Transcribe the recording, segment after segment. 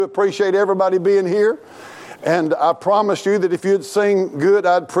Appreciate everybody being here. And I promised you that if you'd sing good,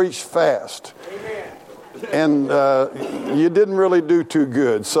 I'd preach fast. Amen. And you didn't really do too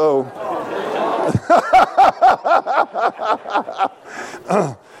good. So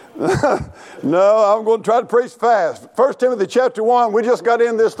no, I'm going to try to preach fast. 1 Timothy chapter 1, we just got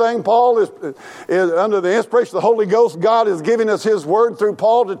in this thing. Paul is under the inspiration of the Holy Ghost. God is giving us His word through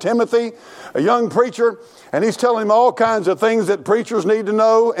Paul to Timothy, a young preacher. And he's telling him all kinds of things that preachers need to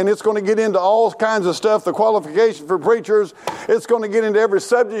know. And it's going to get into all kinds of stuff, the qualification for preachers. It's going to get into every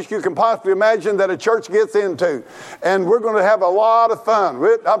subject you can possibly imagine that a church gets into. And we're going to have a lot of fun.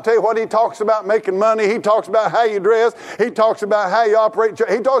 I'll tell you what, he talks about making money. He talks about how you dress. He talks about how you operate.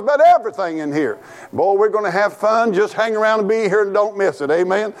 He talks about everything in here. Boy, we're going to have fun. Just hang around and be here and don't miss it.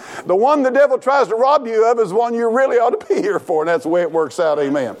 Amen. The one the devil tries to rob you of is one you really ought to be here for. And that's the way it works out.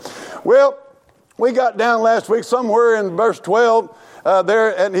 Amen. Well, we got down last week somewhere in verse 12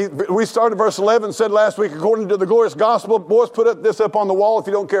 we started verse 11, said last week, according to the glorious gospel. Boys, put this up on the wall if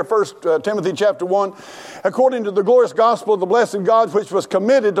you don't care. 1 Timothy chapter 1. According to the glorious gospel of the blessed God, which was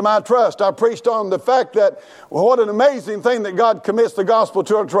committed to my trust. I preached on the fact that, what an amazing thing that God commits the gospel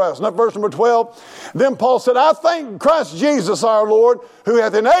to our trust. Now, verse number 12. Then Paul said, I thank Christ Jesus our Lord, who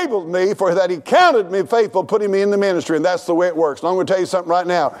hath enabled me, for that He counted me faithful, putting me in the ministry. And that's the way it works. And I'm going to tell you something right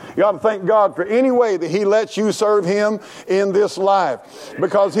now. You ought to thank God for any way that He lets you serve Him in this life.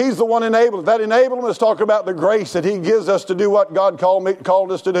 Because He's the one enabled. That enablement is talking about the grace that He gives us to do what God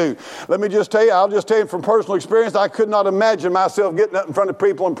called us to do. Let me just tell you, I'll just tell you from personal experience, I could not imagine myself getting up in front of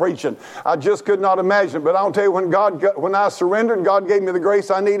people and preaching. I just could not imagine. But I'll tell you, when I surrendered, God gave me the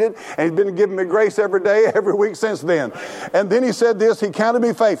grace I needed, and He's been giving me grace every day, every week since then. And then He said this, He counted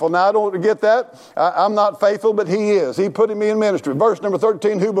me faithful. Now, I don't get that. I'm not faithful, but He is. He put me in ministry. Verse number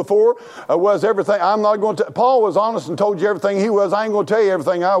 13, who before was everything. I'm not going to. Paul was honest and told you everything he was. I ain't going to tell you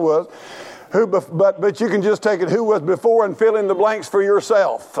everything I was. But you can just take it, who was before, and fill in the blanks for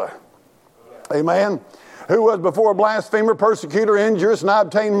yourself. Amen. Who was before a blasphemer, persecutor, injurious, and I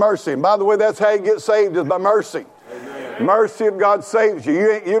obtained mercy. And by the way, that's how you get saved, is by mercy. Mercy of God saves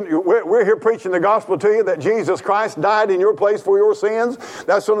you. We're here preaching the gospel to you that Jesus Christ died in your place for your sins.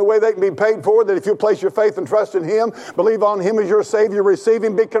 That's the only way they can be paid for, that if you place your faith and trust in Him, believe on Him as your Savior, receive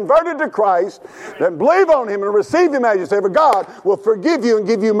Him, be converted to Christ, then believe on Him and receive Him as your Savior. God will forgive you and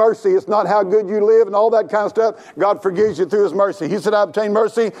give you mercy. It's not how good you live and all that kind of stuff. God forgives you through His mercy. He said, I obtained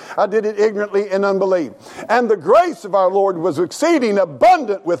mercy. I did it ignorantly in unbelief. And the grace of our Lord was exceeding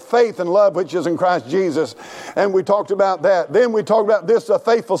abundant with faith and love, which is in Christ Jesus. And we talked about that. Then we talked about this, a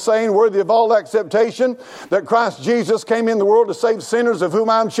faithful saying, worthy of all acceptation, that Christ Jesus came in the world to save sinners, of whom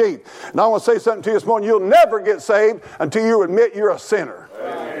I'm chief. And I want to say something to you this morning. You'll never get saved until you admit you're a sinner.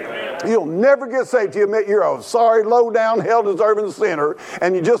 Amen. You'll never get saved till you admit you're a sorry, low-down, hell-deserving sinner,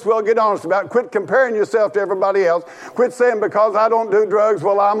 and you just well get honest about it. Quit comparing yourself to everybody else. Quit saying, because I don't do drugs,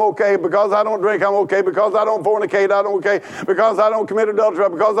 well, I'm okay. Because I don't drink, I'm okay. Because I don't fornicate, I'm okay. Because I don't commit adultery,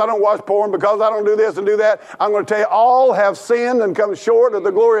 because I don't watch porn, because I don't do this and do that. I'm going to tell you, all have sinned and come short of the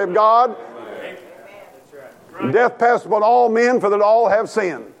glory of God. Death passed upon all men, for that all have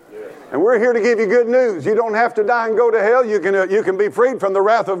sinned. And we're here to give you good news. You don't have to die and go to hell. You can be freed from the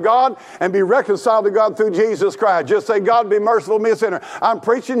wrath of God and be reconciled to God through Jesus Christ. Just say, God, be merciful to me, a sinner. I'm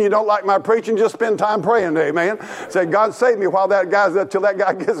preaching. You don't like my preaching. Just spend time praying. Amen. Say, God, save me while that guy's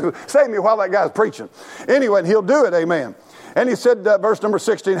save me while that guy's preaching. Anyway, and He'll do it. Amen. And he said, verse number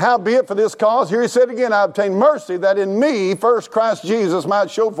 16, howbeit for this cause, here he said again, I obtained mercy, that in me, first Christ Jesus might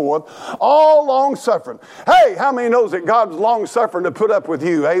show forth all long suffering. Hey, how many knows that God's long suffering to put up with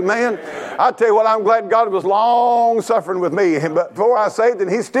you? Amen. I tell you what, I'm glad God was long suffering with me. But before I saved Him,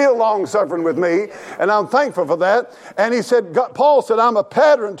 He's still long suffering with me. And I'm thankful for that. And he said, Paul said, I'm a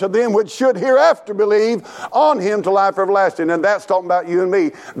pattern to them which should hereafter believe on Him to life everlasting. And that's talking about you and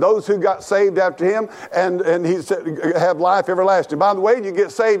me. Those who got saved after Him and he said, have life everlasting. By the way, you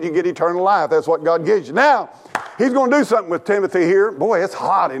get saved, you get eternal life. That's what God gives you. Now, He's going to do something with Timothy here. Boy, it's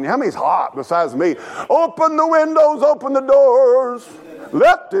hot in here. How many's hot besides me? Open the windows, open the doors.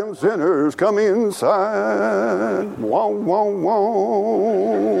 Let them sinners come inside. Wah, wah, wah.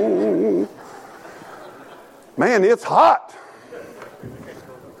 Man, it's hot.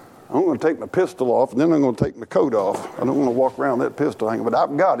 I'm going to take my pistol off, and then I'm going to take my coat off. I don't want to walk around that pistol hanging, but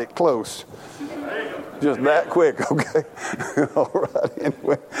I've got it close. Just that quick, okay? All right,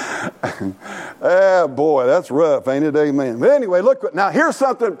 anyway. Boy, that's rough, ain't it? Amen. But anyway, look. Now, here's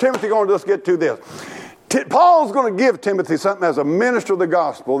something Timothy going to just get to this. Paul's going to give Timothy something as a minister of the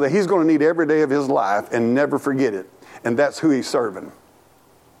gospel that he's going to need every day of his life and never forget it. And that's who he's serving.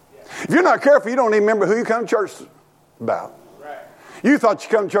 If you're not careful, you don't even remember who you come to church about. You thought you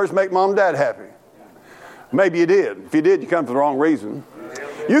come to church to make mom and dad happy. Maybe you did. If you did, you come for the wrong reason.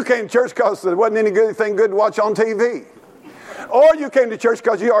 You came to church because there wasn't anything good to watch on TV. Or you came to church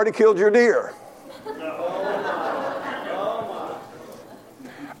because you already killed your deer.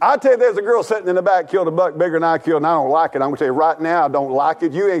 I tell you, there's a girl sitting in the back killed a buck bigger than I killed, and I don't like it. I'm going to tell you right now, I don't like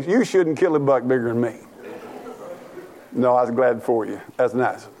it. You shouldn't kill a buck bigger than me. No, I was glad for you. That's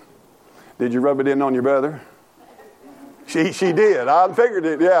nice. Did you rub it in on your brother? She did. I figured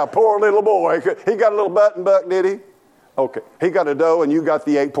it. Yeah, poor little boy. He got a little button buck, did he? Okay. He got a doe, and you got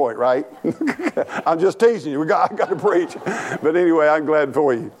the 8-point, right? I'm just teasing you. I got to preach. But anyway, I'm glad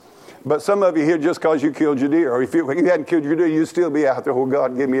for you. But some of you here, just because you killed your deer, or if you hadn't killed your deer, you'd still be out there, oh,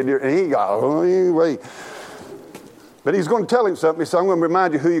 God, give me a deer. And he got, oh, wait. But he's going to tell him something, so I'm going to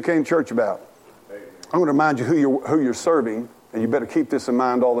remind you who you came to church about. I'm going to remind you who you're serving, and you better keep this in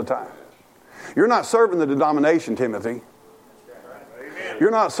mind all the time. You're not serving the denomination, Timothy. You're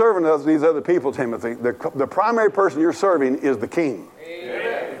not serving these other people, Timothy. The primary person you're serving is the King.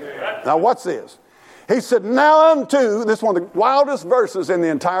 Now, what's this? He said, now unto, this is one of the wildest verses in the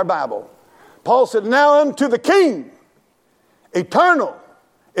entire Bible. Paul said, now unto the King, eternal,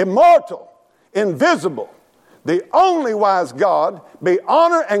 immortal, invisible, the only wise God, be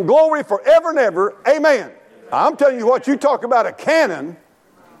honor and glory forever and ever. Amen. I'm telling you what, you talk about a cannon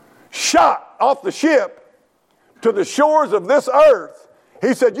shot off the ship to the shores of this earth.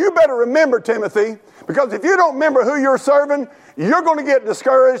 He said, you better remember, Timothy, because if you don't remember who you're serving, you're going to get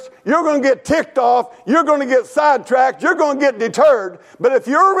discouraged, you're going to get ticked off, you're going to get sidetracked, you're going to get deterred. But if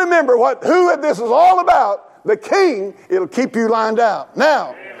you remember who this is all about, the King, it'll keep you lined out.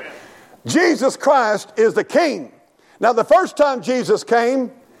 Now, Jesus Christ is the King. Now, the first time Jesus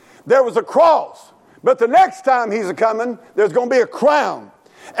came, there was a cross. But the next time he's coming, there's going to be a crown.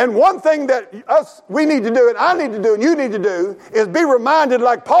 And one thing that we need to do, and I need to do, and you need to do, is be reminded,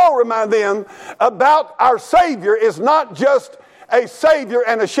 like Paul reminded them, about our Savior is not just a Savior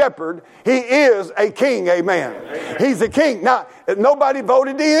and a shepherd. He is a King, amen. He's a King. Now, nobody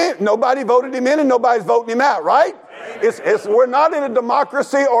voted him in, and nobody's voting him out, right? We're not in a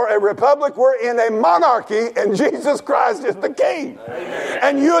democracy or a republic. We're in a monarchy, and Jesus Christ is the King.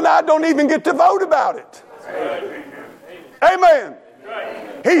 And you and I don't even get to vote about it. Amen.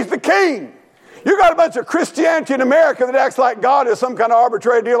 He's the King. You got a bunch of Christianity in America that acts like God is some kind of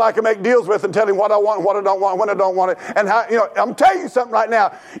arbitrary deal I can make deals with and tell him what I want, what I don't want, when I don't want it. And how, I'm telling you something right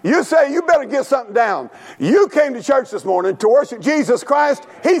now. You say you better get something down. You came to church this morning to worship Jesus Christ.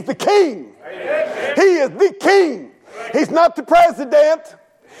 He's the King. He is the King. He's not the president.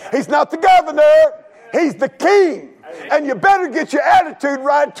 He's not the governor. He's the King. And you better get your attitude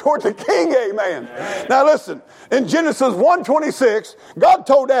right toward the King, amen. Now listen, in Genesis 1:26, God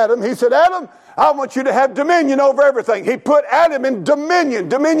told Adam, he said, Adam, I want you to have dominion over everything. He put Adam in dominion.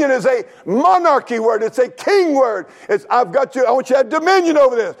 Dominion is a monarchy word. It's a king word. I want you to have dominion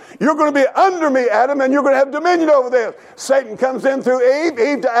over this. You're going to be under me, Adam, and you're going to have dominion over this. Satan comes in through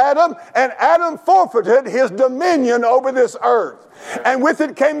Eve to Adam, and Adam forfeited his dominion over this earth. And with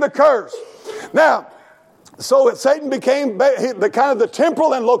it came the curse. Now, so Satan became the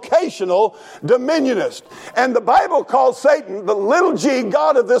temporal and locational dominionist. And the Bible calls Satan the little g,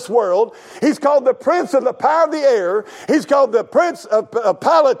 God of this world. He's called the prince of the power of the air. He's called the prince of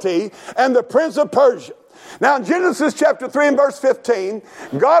Palati and the prince of Persia. Now in Genesis chapter 3 and verse 15,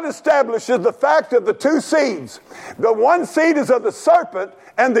 God establishes the fact of the two seeds. The one seed is of the serpent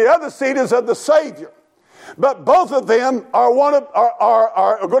and the other seed is of the Savior. But both of them are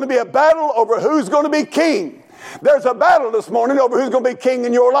going to be a battle over who's going to be king. There's a battle this morning over who's going to be king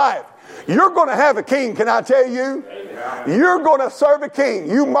in your life. You're going to have a king, can I tell you? You're going to serve a king.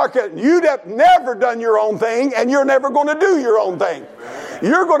 You mark it. You'd have never done your own thing, and you're never going to do your own thing.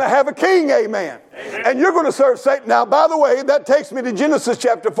 You're going to have a king, amen. And you're going to serve Satan. Now, by the way, that takes me to Genesis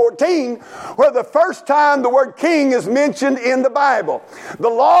chapter 14, where the first time the word king is mentioned in the Bible. The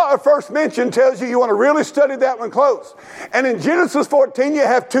law of first mention tells you want to really study that one close. And in Genesis 14, you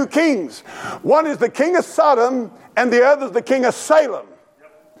have two kings. One is the king of Sodom, and the other is the king of Salem.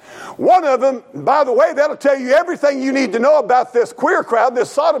 One of them, by the way, that'll tell you everything you need to know about this queer crowd,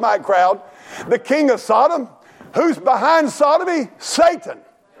 this sodomite crowd. The king of Sodom, who's behind sodomy? Satan.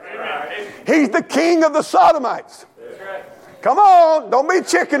 He's the king of the sodomites. Come on, don't be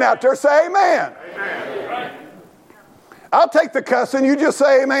chicken out there. Say amen. I'll take the cussing. You just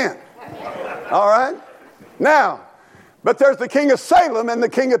say amen. All right? Now, but there's the king of Salem and the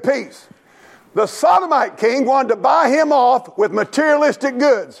king of peace. The sodomite king wanted to buy him off with materialistic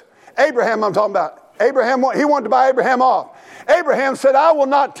goods. Abraham, I'm talking about. Abraham, he wanted to buy Abraham off. Abraham said, I will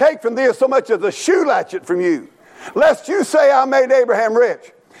not take from thee so much as a shoe latchet from you. lest you say I made Abraham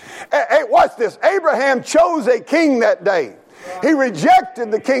rich. Hey, watch this. Abraham chose a king that day. He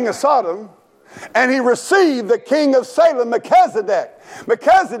rejected the king of Sodom, and he received the king of Salem, Melchizedek.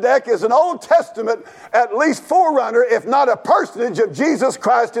 Melchizedek is an Old Testament, at least forerunner, if not a personage of Jesus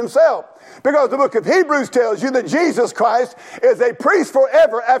Christ himself. Because the book of Hebrews tells you that Jesus Christ is a priest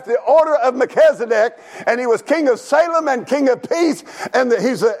forever after the order of Melchizedek, and he was king of Salem and king of peace, and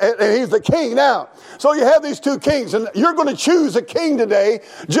he's the king now. So you have these two kings, and you're going to choose a king today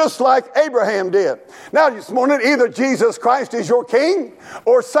just like Abraham did. Now this morning, either Jesus Christ is your king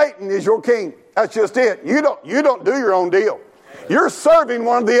or Satan is your king. That's just it. You don't do your own deal. You're serving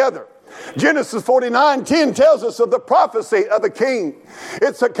one or the other. Genesis 49:10 tells us of the prophecy of a king.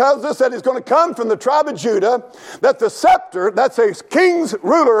 It tells us that he's going to come from the tribe of Judah, that the scepter, that's a king's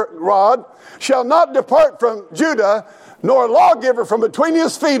ruler rod, shall not depart from Judah, nor a lawgiver from between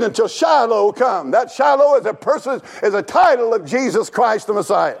his feet until Shiloh come. That Shiloh is a title of Jesus Christ the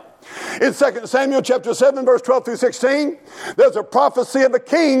Messiah. In 2 Samuel chapter 7, verse 12 through 16, there's a prophecy of a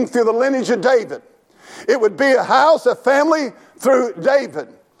king through the lineage of David. It would be a house, a family through David.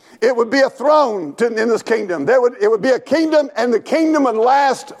 It would be a throne in this kingdom. It would be a kingdom, and the kingdom would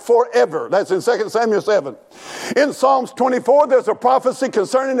last forever. That's in 2 Samuel 7. In Psalms 24, there's a prophecy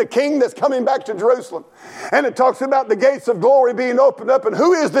concerning the king that's coming back to Jerusalem. And it talks about the gates of glory being opened up, and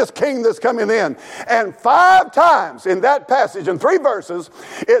who is this king that's coming in? And 5 times in that passage, in 3 verses,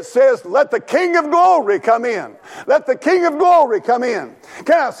 it says, let the king of glory come in. Let the king of glory come in.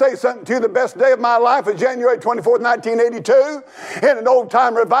 Can I say something to you? The best day of my life was January 24th, 1982, in an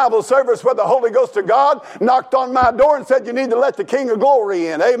old-time revival service where the Holy Ghost of God knocked on my door and said, you need to let the King of Glory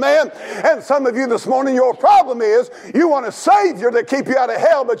in. Amen? And some of you this morning, your problem is you want a Savior to keep you out of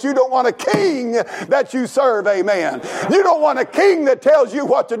hell, but you don't want a king that you serve. Amen? You don't want a king that tells you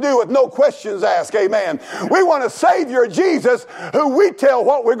what to do with no questions asked. Amen? We want a Savior, Jesus, who we tell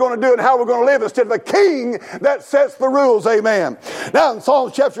what we're going to do and how we're going to live instead of a king that sets the rules. Amen? Now in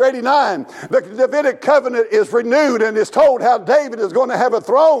Psalms chapter 89, the Davidic covenant is renewed and is told how David is going to have a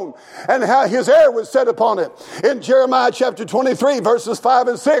throne and how his heir was set upon it. In Jeremiah chapter 23, verses 5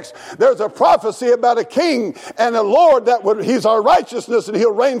 and 6, there's a prophecy about a king and a Lord he's our righteousness and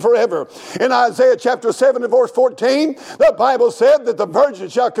he'll reign forever. In Isaiah chapter 7 and verse 14, the Bible said that the virgin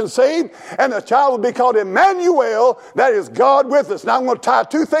shall conceive and the child will be called Emmanuel, that is God with us. Now I'm going to tie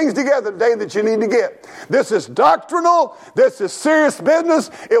 2 things together today that you need to get. This is doctrinal, this is serious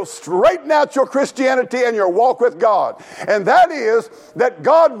business. It'll straighten out your Christianity and your walk with God. And that is that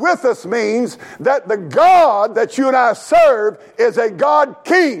God with us means that the God that you and I serve is a God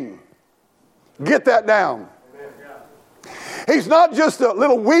King. Get that down. He's not just a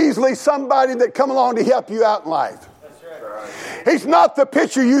little Weasley, somebody that come along to help you out in life. He's not the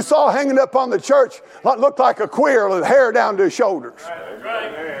picture you saw hanging up on the church that looked like a queer with hair down to his shoulders.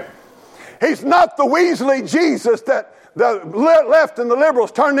 He's not the Weasley Jesus that the left and the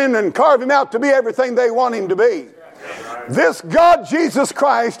liberals turn in and carve him out to be everything they want him to be. This God, Jesus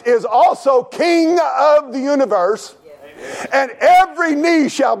Christ, is also King of the universe, and every knee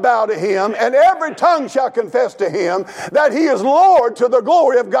shall bow to him, and every tongue shall confess to him that he is Lord to the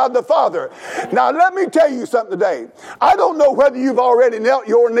glory of God the Father. Now, let me tell you something today. I don't know whether you've already knelt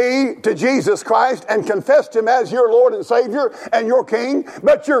your knee to Jesus Christ and confessed him as your Lord and Savior and your King,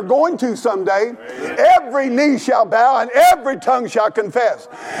 but you're going to someday. Every knee shall bow, and every tongue shall confess.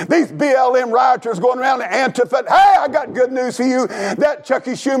 These BLM rioters going around in Antifa, hey, I got good news for you. That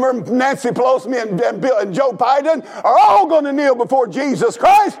Chucky Schumer, Nancy Pelosi, and Joe Biden are all going to kneel before Jesus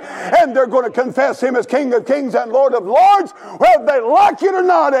Christ, and they're going to confess him as King of Kings and Lord of Lords, whether they like it or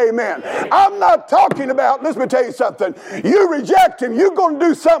not. Amen. I'm not talking about, let me tell you something. You reject him, you're going to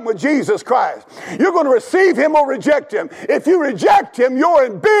do something with Jesus Christ. You're going to receive him or reject him. If you reject him, you're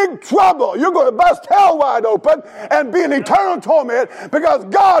in big trouble. You're going to bust hell wide open and be in eternal torment, because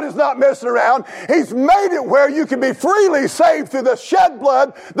God is not messing around. He's made it where you can be freely saved through the shed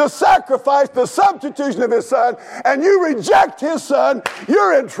blood, the sacrifice, the substitution of his Son, and you reject his Son,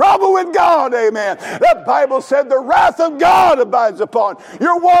 you're in trouble with God. Amen. The Bible said the wrath of God abides upon.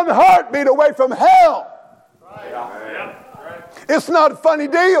 You're one heartbeat away from hell. It's not a funny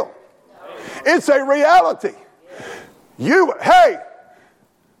deal. It's a reality. The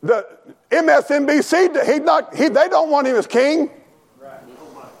MSNBC, they don't want him as king.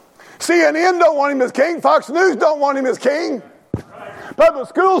 CNN don't want him as king. Fox News don't want him as king. Public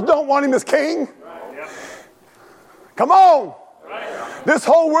schools don't want him as king. Come on. This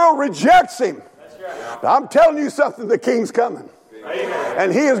whole world rejects him. I'm telling you something, the king's coming.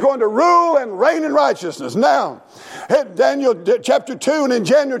 And he is going to rule and reign in righteousness. Now, in Daniel chapter 2 and in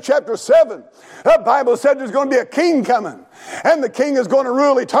Daniel chapter 7, the Bible said there's going to be a king coming. And the king is going to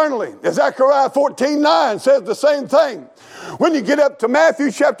rule eternally. Zechariah 14:9 says the same thing. When you get up to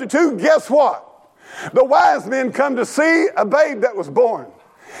Matthew chapter 2, guess what? The wise men come to see a babe that was born.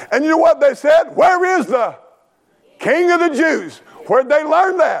 And you know what they said? Where is the King of the Jews? Where'd they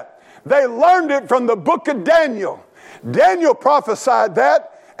learn that? They learned it from the book of Daniel. Daniel prophesied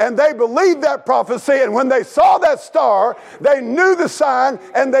that, and they believed that prophecy. And when they saw that star, they knew the sign,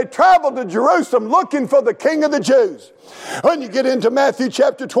 and they traveled to Jerusalem looking for the King of the Jews. When you get into Matthew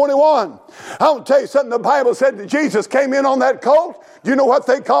chapter 21, I want to tell you something. The Bible said that Jesus came in on that colt. Do you know what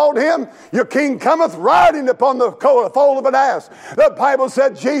they called him? Your king cometh riding upon the foal of an ass. The Bible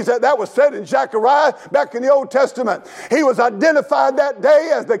said Jesus, that was said in Zechariah back in the Old Testament. He was identified that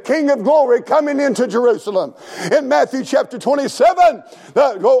day as the King of glory coming into Jerusalem. In Matthew chapter 27,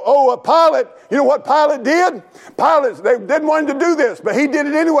 Pilate, you know what Pilate did? Pilate, they didn't want him to do this, but he did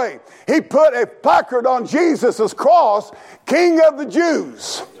it anyway. He put a placard on Jesus' cross, King of the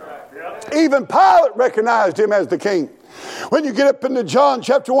Jews. Even Pilate recognized him as the king. When you get up into John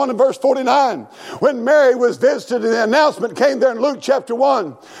chapter 1 and verse 49, when Mary was visited and the announcement came there in Luke chapter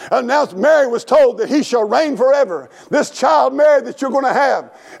 1, Mary was told that he shall reign forever. This child, Mary, that you're going to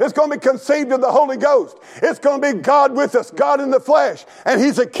have, is going to be conceived of the Holy Ghost. It's going to be God with us, God in the flesh, and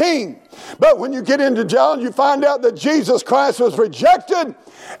he's a king. But when you get into John, you find out that Jesus Christ was rejected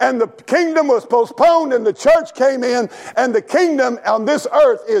and the kingdom was postponed and the church came in, and the kingdom on this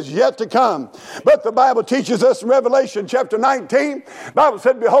earth is yet to come. But the Bible teaches us in Revelation chapter 19, the Bible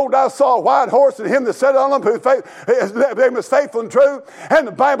said, behold, I saw a white horse and him that sat on him, whose name is faithful and true. And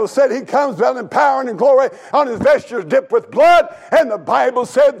the Bible said he comes down in power and in glory, on his vestures dipped with blood. And the Bible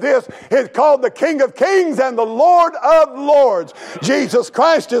said this, he's called the King of Kings and the Lord of Lords. Jesus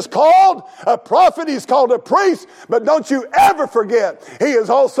Christ is called a prophet, he's called a priest, but don't you ever forget, he is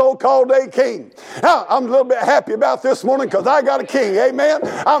also called a king. Now, I'm a little bit happy about this morning because I got a king, amen?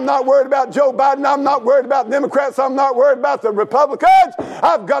 I'm not worried about Joe Biden, I'm not worried about Democrats, I'm not worried about the Republicans.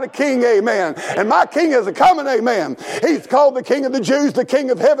 I've got a king, amen. And my king is a coming, amen. He's called the King of the Jews, the King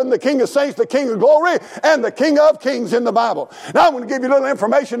of heaven, the King of saints, the King of glory, and the King of kings in the Bible. Now I'm going to give you a little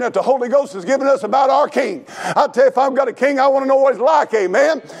information that the Holy Ghost has given us about our king. I'll tell you, if I've got a king, I want to know what he's like,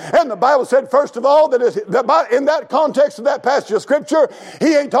 amen. And the Bible said, first of all, that in that context of that passage of Scripture,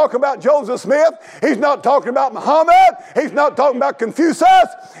 he ain't talking about Joseph Smith. He's not talking about Muhammad. He's not talking about Confucius.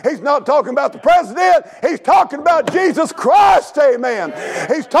 He's not talking about the president. He's talking about Jesus Christ, amen.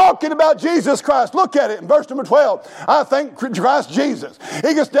 He's talking about Jesus Christ. Look at it in verse number 12. I thank Christ Jesus.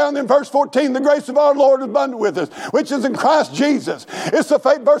 He gets down in verse 14. The grace of our Lord is abundant with us, which is in Christ Jesus. It's the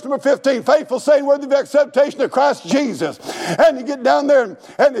verse number 15. Faithful, saying, worthy of acceptation of Christ Jesus. And you get down there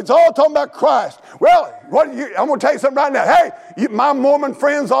and it's all talking about Christ. Well, I'm going to tell you something right now. Hey, my Mormon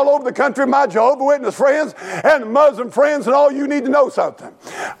friends all over the country, my Jehovah's Witness friends, and Muslim friends, and all, you need to know something.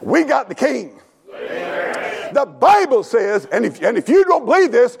 We got the King. Amen. The Bible says, and if you don't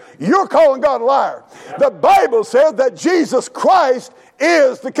believe this, you're calling God a liar. The Bible says that Jesus Christ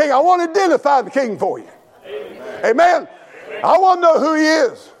is the King. I want to identify the King for you. Amen. Amen. I want to know who he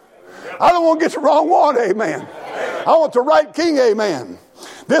is. I don't want to get the wrong one, amen. I want the right King, amen.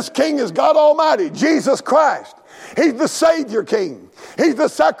 This King is God Almighty, Jesus Christ. He's the Savior King. He's the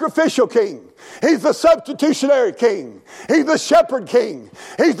sacrificial King. He's the substitutionary King. He's the shepherd King.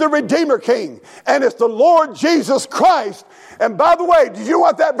 He's the Redeemer King. And it's the Lord Jesus Christ. And by the way, do you know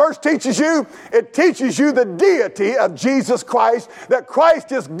what that verse teaches you? It teaches you the deity of Jesus Christ, that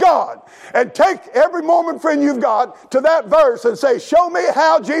Christ is God. And take every Mormon friend you've got to that verse and say, show me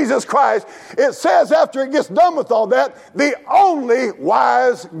how Jesus Christ, it says after it gets done with all that, the only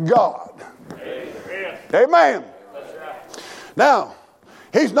wise God. Amen. Amen. That's right. Now,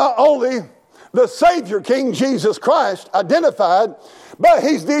 he's not only the Savior King, Jesus Christ, identified, but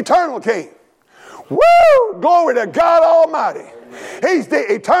he's the eternal King. Woo! Glory to God Almighty. He's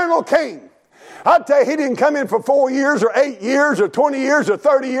the eternal King. I tell you, he didn't come in for 4 years or 8 years or 20 years or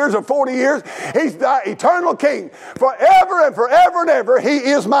 30 years or 40 years. He's the eternal King. Forever and forever and ever, he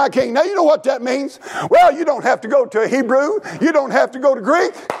is my King. Now, you know what that means? Well, you don't have to go to Hebrew. You don't have to go to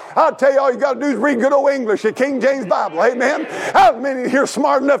Greek. I'll tell you, all you got to do is read good old English, the King James Bible. Amen? How many here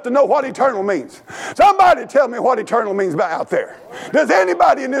smart enough to know what eternal means? Somebody tell me what eternal means out there. Does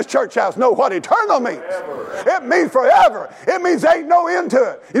anybody in this church house know what eternal means? It means forever. It means ain't no end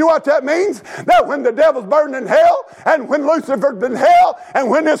to it. You know what that means? That when the devil's burning in hell, and when Lucifer's in hell, and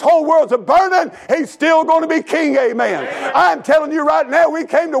when this whole world's a burning, he's still going to be king. Amen. I'm telling you right now, we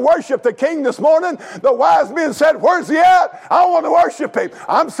came to worship the king this morning. The wise men said, where's he at? I want to worship him.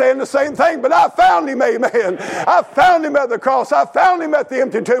 I'm saying the same thing, but I found him. Amen. I found him at the cross. I found him at the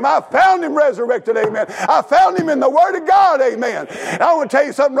empty tomb. I found him resurrected. Amen. I found him in the Word of God. Amen. And I want to tell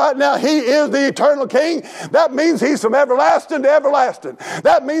you something right now. He is the eternal king. That means he's from everlasting to everlasting.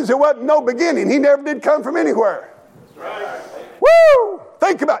 That means there wasn't no beginning. He never did come from anywhere. Right. Woo!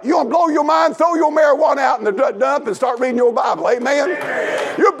 Think about it. You want to blow your mind, throw your marijuana out in the dump and start reading your Bible. Amen?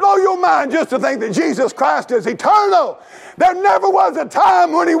 You blow your mind just to think that Jesus Christ is eternal. There never was a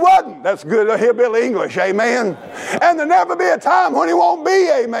time when he wasn't. That's good hillbilly English. Amen? And there never be a time when he won't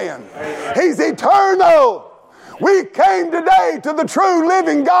be. Amen? He's eternal. We came today to the true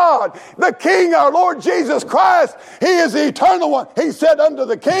living God, the King, our Lord Jesus Christ. He is the eternal one. He said unto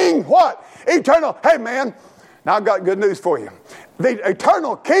the King, what? Eternal. Hey, man, now I've got good news for you. The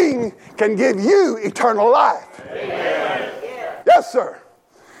eternal King can give you eternal life. Amen. Yes, sir.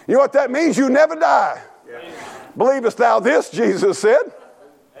 You know what that means? You never die. Yes. Believest thou this, Jesus said.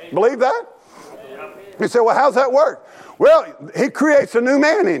 Amen. Believe that? You say, well, how's that work? Well, he creates a new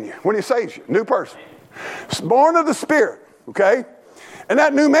man in you when he saves you, new person. Born of the Spirit, okay? And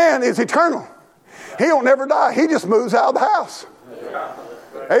that new man is eternal. He don't never die. He just moves out of the house.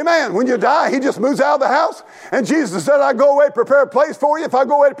 Amen. When you die, he just moves out of the house. And Jesus said, I go away, prepare a place for you. If I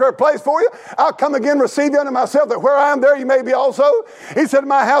go away, prepare a place for you, I'll come again, receive you unto myself, that where I am, there you may be also. He said,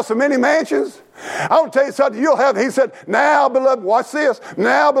 my house are many mansions. I want to tell you something you'll have. He said, now, beloved, watch this.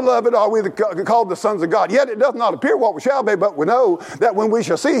 Now, beloved, are we called the sons of God. Yet it does not appear what we shall be, but we know that when we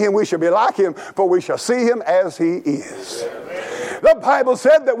shall see him, we shall be like him, for we shall see him as he is. The Bible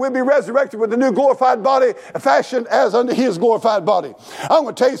said that we'll be resurrected with a new glorified body, fashioned as unto his glorified body. I'm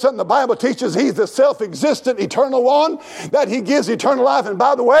going to tell you something. The Bible teaches he's the self-existent eternal one, that he gives eternal life. And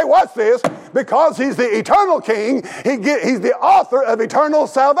by the way, watch this. Because he's the eternal king, he's the author of eternal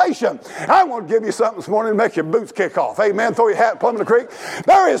salvation. I want to give you something this morning to make your boots kick off. Amen. Throw your hat plumb in the creek.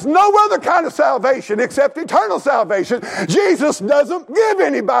 There is no other kind of salvation except eternal salvation. Jesus doesn't give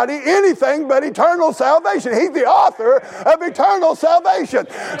anybody anything but eternal salvation. He's the author of eternal salvation.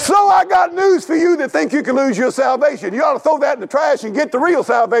 So I got news for you that think you can lose your salvation. You ought to throw that in the trash and get the real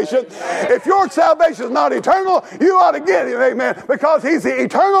salvation. If your salvation is not eternal, you ought to get it. Amen. Because he's the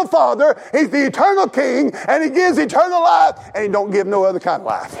eternal Father. He's the eternal King, and he gives eternal life, and he don't give no other kind of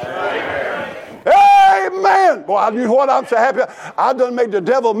life. Amen. Boy, you know what? I'm so happy. I done made the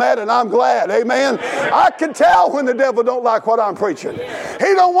devil mad, and I'm glad. Amen. I can tell when the devil don't like what I'm preaching.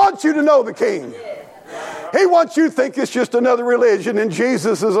 He don't want you to know the King. He wants you to think it's just another religion, and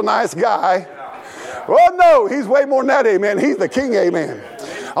Jesus is a nice guy. Well, no, he's way more than that. Amen. He's the King. Amen.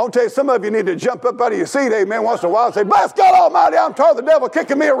 I'll tell you, some of you need to jump up out of your seat, amen, once in a while and say, bless God Almighty, I'm tired of the devil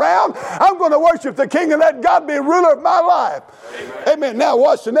kicking me around. I'm going to worship the King and let God be ruler of my life. Amen. Now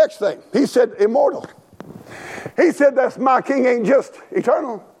watch the next thing. He said immortal. He said that's my King ain't just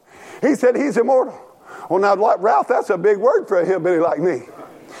eternal. He said he's immortal. Well, now, Ralph, that's a big word for a hillbilly like me.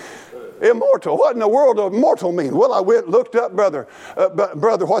 Immortal. What in the world does immortal mean? Well, I went looked up brother,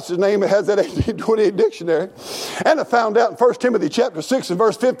 what's his name? It has that 1828 dictionary. And I found out in 1 Timothy chapter 6 and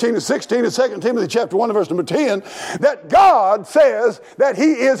verse 15 and 16 and 2 Timothy chapter 1 and verse number 10 that God says that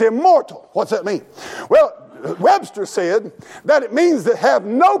he is immortal. What's that mean? Well, Webster said that it means to have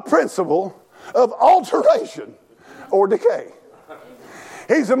no principle of alteration or decay.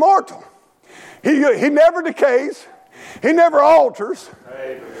 He's immortal. He never decays. He never alters.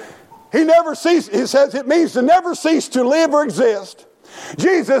 He never ceases. He says it means to never cease to live or exist.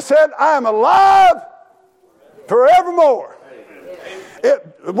 Jesus said, I am alive forevermore.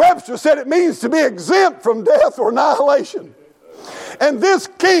 Webster said it means to be exempt from death or annihilation. And this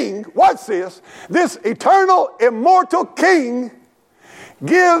King, watch this eternal, immortal King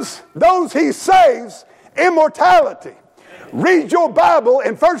gives those he saves immortality. Read your Bible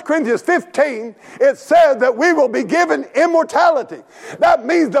in 1 Corinthians 15. It says that we will be given immortality. That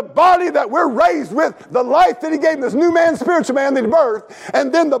means the body that we're raised with, the life that he gave this new man, spiritual man, the birth,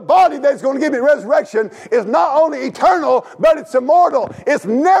 and then the body that's going to give me resurrection is not only eternal, but it's immortal. It's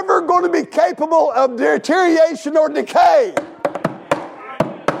never going to be capable of deterioration or decay.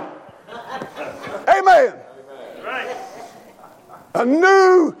 Amen. A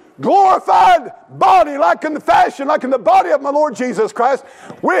new glorified body, like in the body of my Lord Jesus Christ,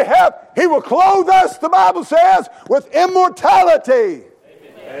 he will clothe us, the Bible says, with immortality.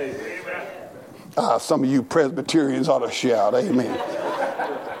 Amen. Some of you Presbyterians ought to shout, amen.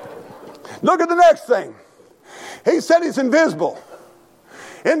 Look at the next thing. He said he's invisible.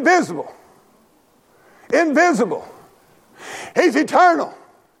 Invisible. Invisible. He's eternal.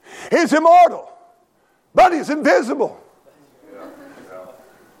 He's immortal. But he's invisible.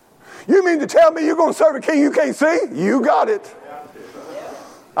 You mean to tell me you're going to serve a king you can't see? You got it.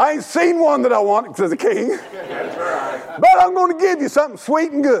 I ain't seen one that I want as a king. But I'm going to give you something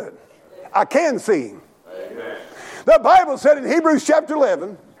sweet and good. I can see him. The Bible said in Hebrews chapter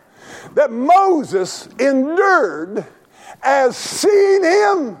 11 that Moses endured as seeing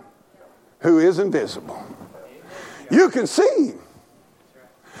him who is invisible. You can see him.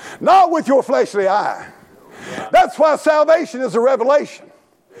 Not with your fleshly eye. That's why salvation is a revelation.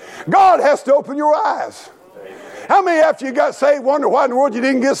 God has to open your eyes. How many after you got saved wonder why in the world you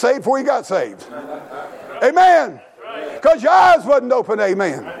didn't get saved before you got saved? Amen. Because your eyes wasn't open,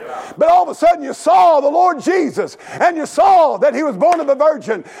 amen. But all of a sudden you saw the Lord Jesus, and you saw that he was born of a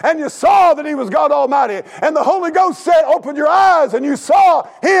virgin, and you saw that he was God Almighty, and the Holy Ghost said, open your eyes, and you saw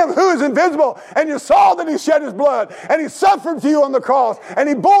him who is invisible, and you saw that he shed his blood, and he suffered for you on the cross, and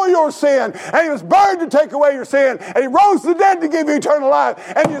he bore your sin, and he was buried to take away your sin, and he rose from the dead to give you eternal life,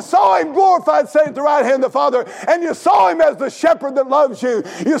 and you saw him glorified, sitting at the right hand of the Father, and you saw him as the shepherd that loves you.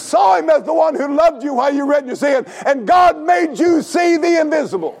 You saw him as the one who loved you while you were in your sin, and God made you see the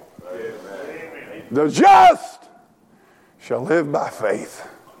invisible. Amen. The just shall live by faith.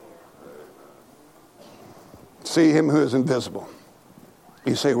 See him who is invisible.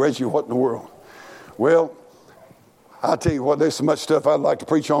 You say, Reggie, what in the world? Well, I'll tell you what, there's so much stuff I'd like to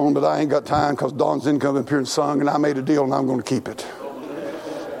preach on, but I ain't got time because Don's didn't come up here and sung, and I made a deal, and I'm going to keep it.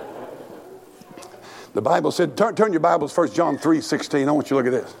 The Bible said, turn your Bibles, 1 John 3:16. I want you to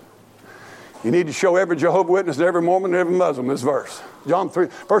look at this. You need to show every Jehovah's Witness and every Mormon and every Muslim this verse. 1 John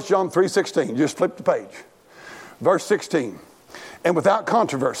 3:16. Just flip the page. Verse 16. And without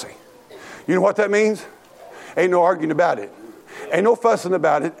controversy. You know what that means? Ain't no arguing about it. Ain't no fussing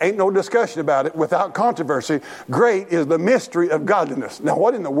about it. Ain't no discussion about it. Without controversy. Great is the mystery of godliness. Now,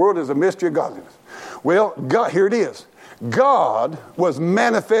 what in the world is a mystery of godliness? Well, God, here it is. God was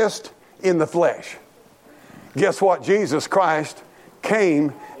manifest in the flesh. Guess what? Jesus Christ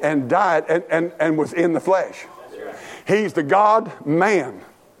came and died and was in the flesh. He's the God-man.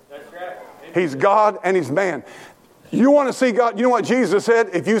 He's God and he's man. You want to see God? You know what Jesus said?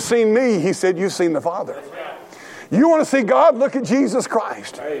 If you've seen me, he said, you've seen the Father. You want to see God? Look at Jesus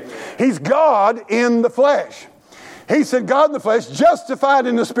Christ. He's God in the flesh. He said, God in the flesh, justified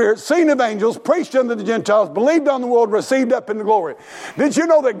in the Spirit, seen of angels, preached unto the Gentiles, believed on the world, received up into glory. Did you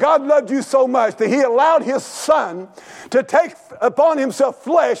know that God loved you so much that he allowed his Son to take upon himself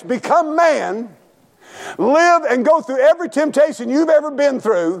flesh, become man, live and go through every temptation you've ever been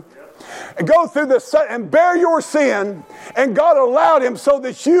through, and go through the sun and bear your sin, and God allowed him so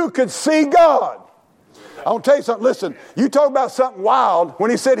that you could see God. I want to tell you something. Listen, you talk about something wild.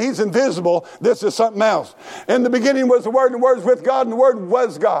 When he said he's invisible, this is something else. In the beginning was the Word, and the Word was with God, and the Word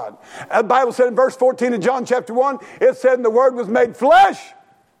was God. The Bible said in verse 14 of John chapter 1, it said, and the Word was made flesh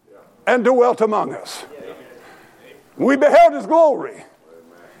and dwelt among us. We beheld his glory.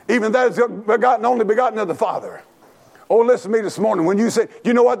 Even that is begotten, only begotten of the Father. Oh, listen to me this morning. When you say,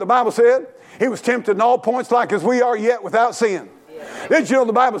 you know what the Bible said? He was tempted in all points like as we are, yet without sin. Did you know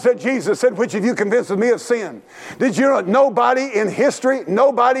the Bible said, Jesus said, which of you convinces me of sin? Did you know that nobody in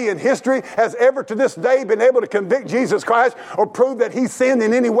history has ever to this day been able to convict Jesus Christ or prove that he sinned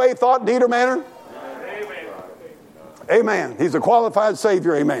in any way, thought, deed, or manner? Amen. Amen. He's a qualified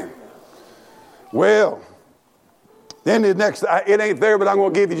Savior. Amen. Well, then the next, it ain't there, but I'm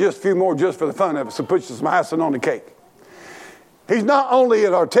going to give you just a few more just for the fun of it. So put some icing on the cake. He's not only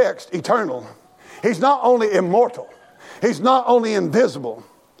in our text eternal. He's not only immortal. He's not only invisible,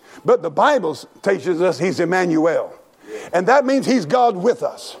 but the Bible teaches us he's Emmanuel. And that means he's God with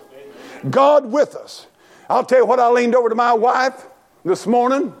us. God with us. I'll tell you what, I leaned over to my wife this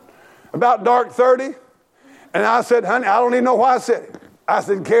morning about dark 30, and I said, honey, I don't even know why I said it. I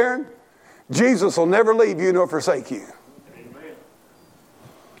said, Karen, Jesus will never leave you nor forsake you.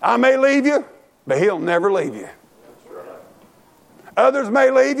 I may leave you, but he'll never leave you. Others may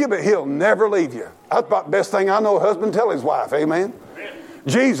leave you, but he'll never leave you. That's about the best thing I know a husband tell his wife. Amen.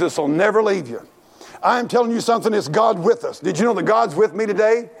 Jesus will never leave you. I'm telling you something, it's God with us. Did you know that God's with me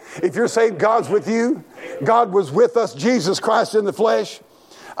today? If you're saved, God's with you. God was with us, Jesus Christ in the flesh.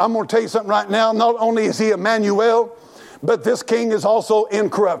 I'm going to tell you something right now. Not only is he Emmanuel, but this king is also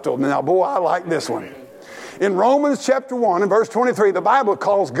incorruptible. Now, boy, I like this one. In Romans chapter 1 and verse 23, the Bible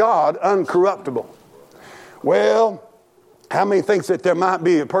calls God uncorruptible. Well, how many thinks that there might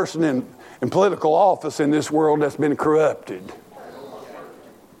be a person in political office in this world that's been corrupted?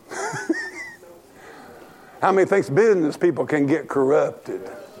 How many thinks business people can get corrupted?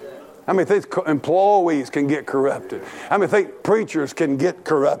 How many think employees can get corrupted? How many think preachers can get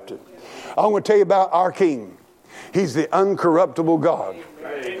corrupted? I'm going to tell you about our King. He's the uncorruptible God.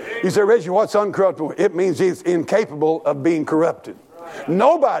 You say, Reggie, what's uncorruptible? It means he's incapable of being corrupted.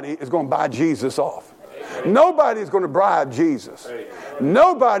 Nobody is going to buy Jesus off. Nobody is going to bribe Jesus.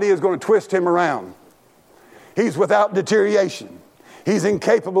 Nobody is going to twist him around. He's without deterioration. He's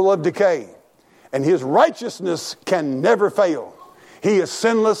incapable of decay. And his righteousness can never fail. He is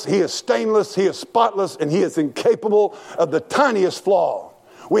sinless, he is stainless, he is spotless, and he is incapable of the tiniest flaw.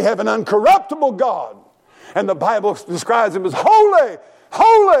 We have an uncorruptible God. And the Bible describes him as holy,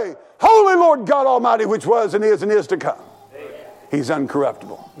 holy, holy Lord God Almighty, which was and is to come. He's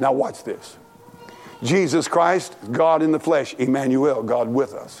uncorruptible. Now watch this. Jesus Christ, God in the flesh, Emmanuel, God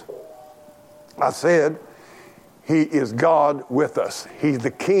with us. I said, he is God with us. He's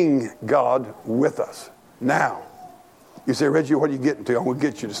the King God with us. Now, you say, Reggie, what are you getting to? I'm going to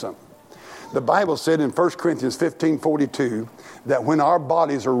get you to something. The Bible said in 1 Corinthians 15:42 that when our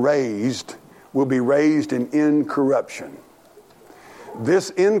bodies are raised, we'll be raised in incorruption.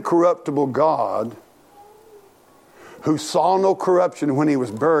 This incorruptible God, who saw no corruption when he was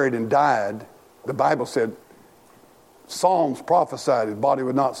buried and died, the Bible said, Psalms prophesied his body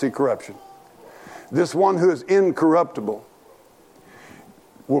would not see corruption. This one who is incorruptible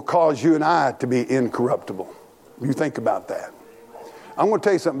will cause you and I to be incorruptible. You think about that. I'm going to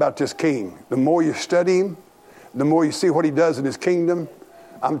tell you something about this King. The more you study him, the more you see what he does in his kingdom,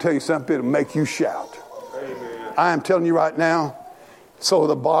 I'm telling you something, it'll make you shout. Amen. I am telling you right now, so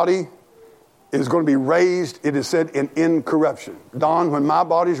the body is going to be raised, it is said, in incorruption. Don, when my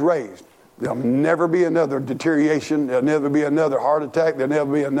body's raised, there'll never be another deterioration. There'll never be another heart attack. There'll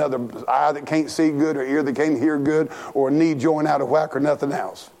never be another eye that can't see good or ear that can't hear good or a knee joint out of whack or nothing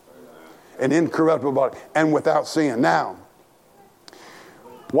else. An incorruptible body and without sin. Now,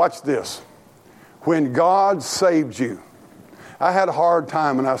 watch this. When God saved you, I had a hard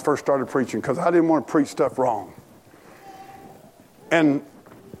time when I first started preaching because I didn't want to preach stuff wrong. And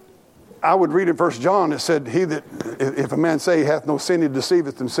I would read in 1 John, it said, he that, if a man say he hath no sin, he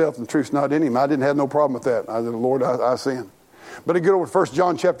deceiveth himself, and the truth's not in him. I didn't have no problem with that. I said, Lord, I sin. But I get over to 1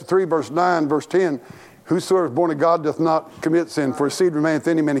 John chapter 3, verse 9, verse 10. Whosoever is born of God doth not commit sin, for his seed remaineth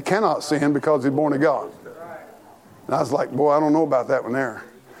in him, and he cannot sin because he's born of God. And I was like, boy, I don't know about that one there.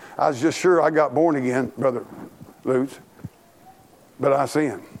 I was just sure I got born again, Brother Lutz, but I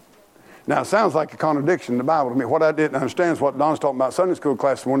sinned. Now, it sounds like a contradiction in the Bible to me. What I didn't understand is what Don's talking about Sunday school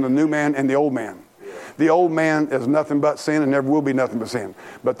class, one, the new man and the old man. The old man is nothing but sin and never will be nothing but sin.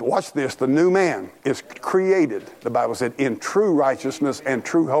 But watch this, the new man is created, the Bible said, in true righteousness and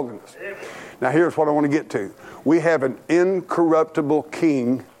true holiness. Now, here's what I want to get to. We have an incorruptible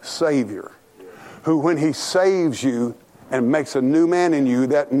King, Savior, who when he saves you and makes a new man in you,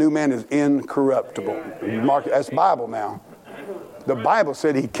 that new man is incorruptible. Mark, that's Bible now. The Bible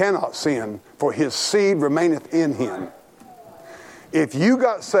said he cannot sin, for his seed remaineth in him. If you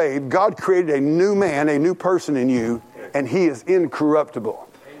got saved, God created a new man, a new person in you, and he is incorruptible.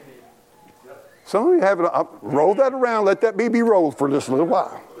 Some of you have it. Roll that around. Let that be rolled for just a little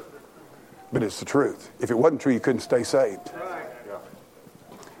while. But it's the truth. If it wasn't true, you couldn't stay saved.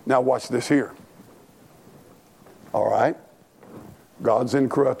 Now watch this here. All right. God's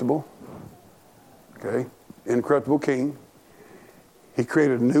incorruptible. Okay. Incorruptible King. He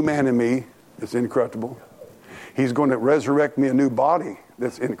created a new man in me that's incorruptible. He's going to resurrect me a new body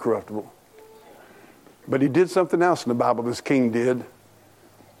that's incorruptible. But he did something else in the Bible, this King did,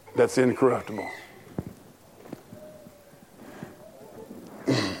 that's incorruptible.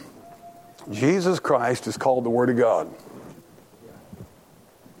 Jesus Christ is called the Word of God.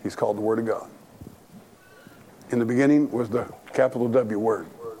 He's called the Word of God. In the beginning was the capital W Word.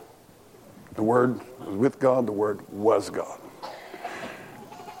 The Word was with God. The Word was God.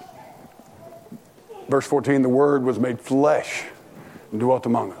 Verse 14, the Word was made flesh and dwelt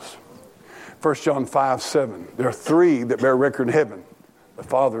among us. 1 John 5:7. There are three that bear record in heaven. The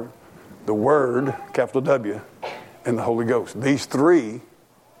Father, the Word, capital W, and the Holy Ghost. These three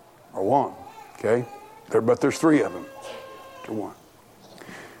are one. Okay? But there's three of them. They're one.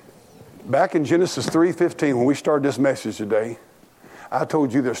 Back in Genesis 3:15, when we started this message today, I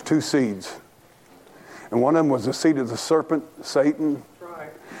told you there's two seeds. And one of them was the seed of the serpent, Satan.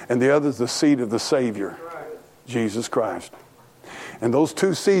 And the other is the seed of the Savior, Jesus Christ. And those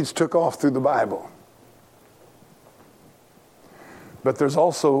two seeds took off through the Bible. But there's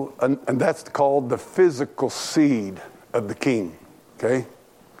also, and that's called the physical seed of the King. Okay?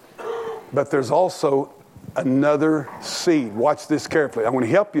 But there's also another seed. Watch this carefully. I'm going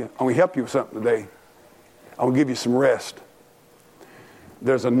to help you. I'm going to help you with something today. I'll give you some rest.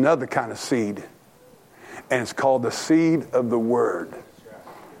 There's another kind of seed, and it's called the seed of the Word.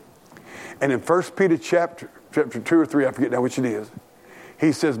 And in 1 Peter chapter 2 or 3, I forget now which it is,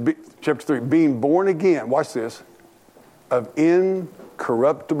 he says, chapter 3, being born again, watch this, of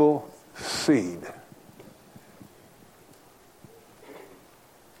incorruptible seed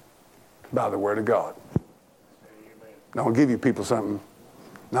by the Word of God. Now I'll give you people something.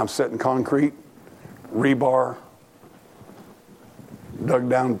 Now I'm setting concrete, rebar, dug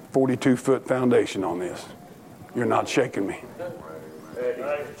down 42-foot foundation on this. You're not shaking me.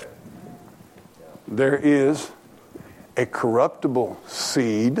 There is a corruptible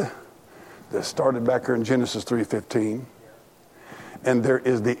seed that started back here in Genesis 3:15. And there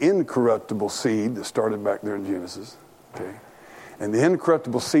is the incorruptible seed that started back there in Genesis. Okay. And the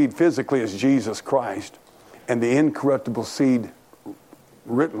incorruptible seed physically is Jesus Christ. And the incorruptible seed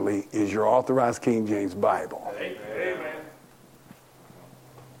writtenly is your authorized King James Bible. Amen.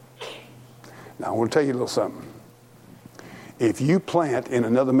 Now I want to tell you a little something. If you plant in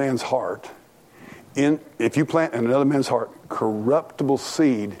another man's heart, corruptible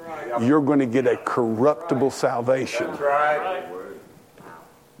seed, you're going to get a corruptible salvation. That's right.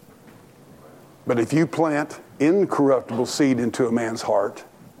 But if you plant incorruptible seed into a man's heart,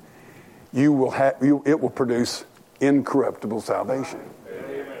 it will produce incorruptible salvation.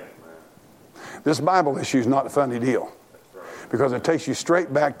 Amen. This Bible issue is not a funny deal, because it takes you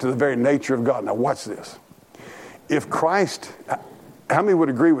straight back to the very nature of God. Now watch this. If Christ, how many would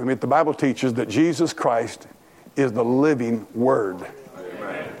agree with me that the Bible teaches that Jesus Christ is the living Word?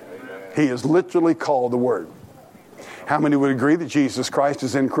 Amen. He is literally called the Word. How many would agree that Jesus Christ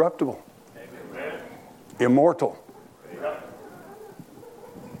is incorruptible? Amen. Immortal? Amen.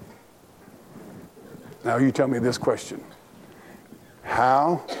 Now you tell me this question.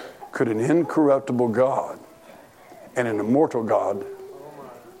 How could an incorruptible God and an immortal God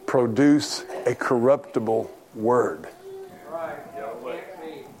produce a corruptible Word?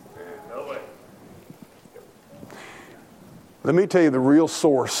 Let me tell you the real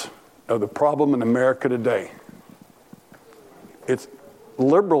source of the problem in America today. It's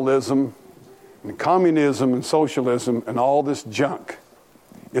liberalism and communism and socialism and all this junk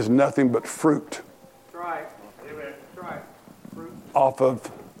is nothing but fruit. Right. Amen. Right. Fruit. Off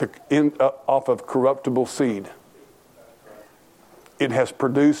of corruptible seed. It has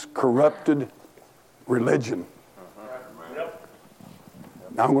produced corrupted religion.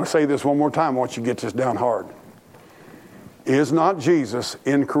 Now I'm going to say this one more time. I want you to get this down hard. Is not Jesus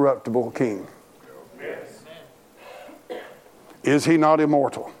incorruptible King? Yes. Is he not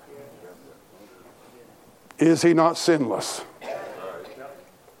immortal? Is he not sinless?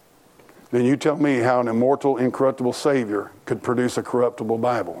 Then you tell me how an immortal, incorruptible Savior could produce a corruptible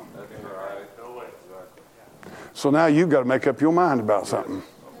Bible. So now you've got to make up your mind about something.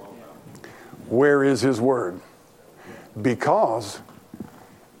 Where is his Word? Because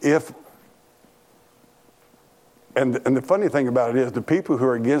and the funny thing about it is the people who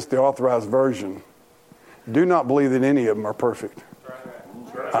are against the authorized version do not believe that any of them are perfect.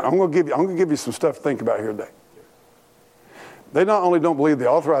 I'm going to give you some stuff to think about here today. They not only don't believe the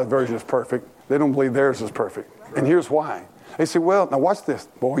authorized version is perfect, they don't believe theirs is perfect. And here's why. They say, well, now watch this.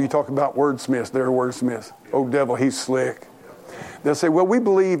 Boy, you talk about wordsmiths. They're wordsmiths. Oh, devil, he's slick. They'll say, well, we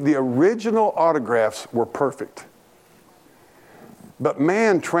believe the original autographs were perfect. But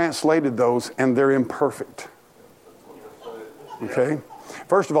man translated those, and they're imperfect. Okay?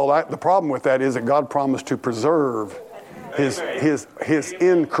 First of all, the problem with that is that God promised to preserve his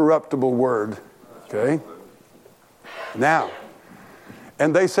incorruptible Word. Okay? Now,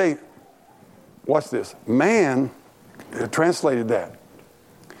 and they say, watch this, man translated that.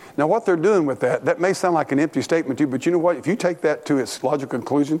 Now, what they're doing with that may sound like an empty statement to you, but you know what? If you take that to its logical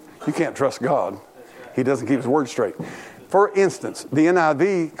conclusion, you can't trust God. He doesn't keep his word straight. For instance, the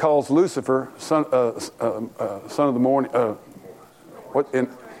NIV calls Lucifer son of the morning.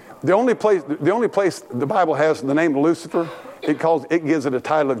 The only place the Bible has the name of Lucifer, it gives it a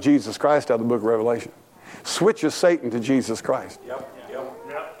title of Jesus Christ out of the book of Revelation. Switches Satan to Jesus Christ. Yep.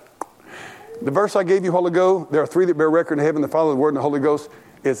 The verse I gave you a while ago, there are three that bear record in heaven, the Father, the Word, and the Holy Ghost,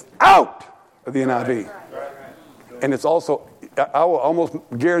 is out of the NIV. And it's also, I will almost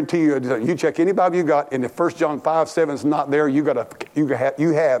guarantee you check any Bible you got, and if 1 John 5:7 is not there, you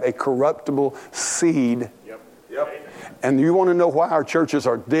have a corruptible seed. Yep. And you want to know why our churches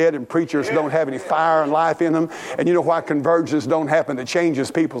are dead and preachers don't have any fire and life in them, and you know why conversions don't happen that changes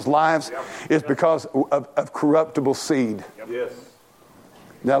people's lives? It's because of corruptible seed. Yes.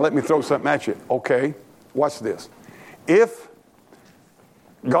 Now let me throw something at you. Okay, watch this. If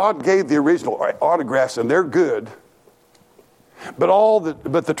God gave the original autographs, and they're good.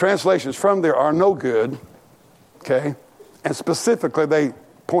 But the translations from there are no good. Okay? And specifically, they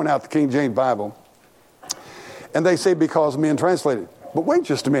point out the King James Bible. And they say because men translated. But wait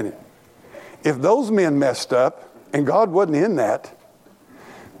just a minute. If those men messed up, and God wasn't in that,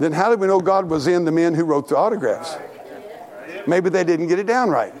 then how do we know God was in the men who wrote the autographs? Maybe they didn't get it down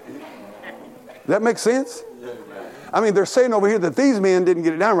right. Does that make sense? I mean, they're saying over here that these men didn't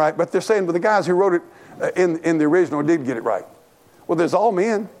get it down right, but they're saying that the guys who wrote it in the original did get it right. Well, there's all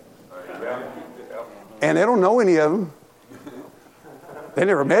men. And they don't know any of them. They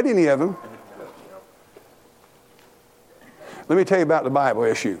never met any of them. Let me tell you about the Bible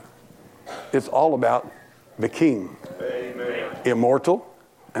issue. It's all about the King. Amen. Immortal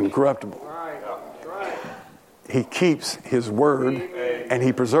and corruptible. He keeps his word and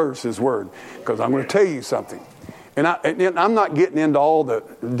he preserves his word. Because I'm going to tell you something. And I'm not getting into all the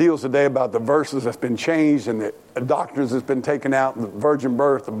deals today about the verses that's been changed and the doctrines that's been taken out, the virgin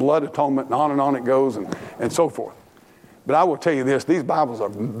birth, the blood atonement, and on it goes, and so forth. But I will tell you this, these Bibles are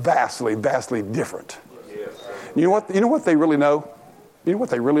vastly, vastly different. You know what they really know? You know what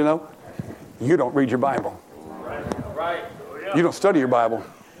they really know? You don't read your Bible. Right. You don't study your Bible.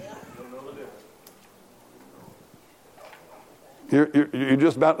 You're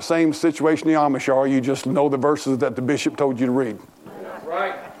just about the same situation the Amish are. You just know the verses that the bishop told you to read.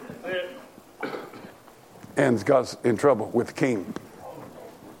 Right. And God's in trouble with the king.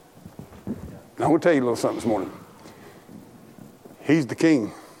 Now, I want to tell you a little something this morning. He's the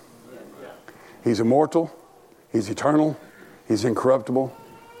king. He's immortal. He's eternal. He's incorruptible.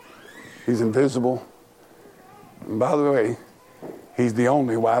 He's invisible. And by the way, he's the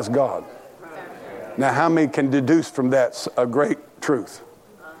only wise God. Now, how many can deduce from that a great truth?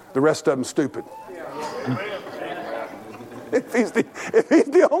 The rest of them stupid. If he's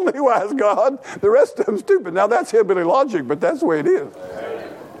the only wise God, the rest of them stupid. Now, that's hillbilly logic, but that's the way it is.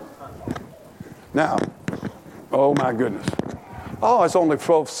 Now, oh my goodness. Oh, it's only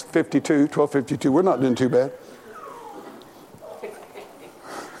 12:52. We're not doing too bad.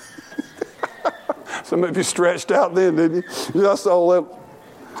 Some of you stretched out then, didn't you? Just all that.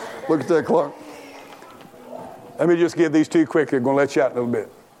 Look at that clock. Let me just give these two quick. I'm going to let you out a little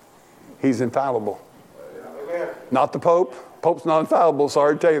bit. He's infallible. Not the Pope. Pope's not infallible.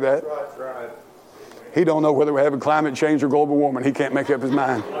 Sorry to tell you that. Right. He don't know whether we're having climate change or global warming. He can't make up his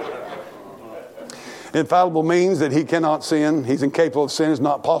mind. Infallible means that he cannot sin. He's incapable of sin. It's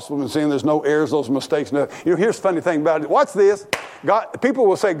not possible to sin. There's no errors, those mistakes. No. You know, here's the funny thing about it. Watch this. God, people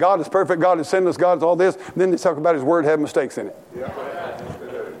will say God is perfect, God is sinless, God is all this. Then they talk about his word having mistakes in it. Yeah.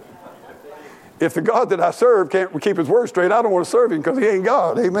 If the God that I serve can't keep his word straight, I don't want to serve him because he ain't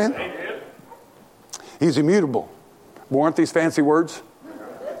God. Amen? Amen. He's immutable. Well, aren't these fancy words?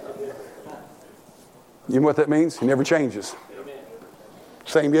 You know what that means? He never changes.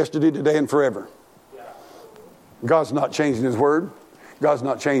 Same yesterday, today, and forever. God's not changing his word. God's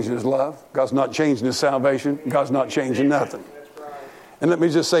not changing his love. God's not changing his salvation. God's not changing nothing. And let me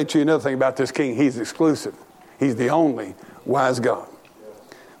just say to you another thing about this king. He's exclusive. He's the only wise God.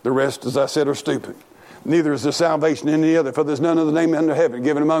 The rest, as I said, are stupid. Neither is there salvation in any other, for there's none other name under heaven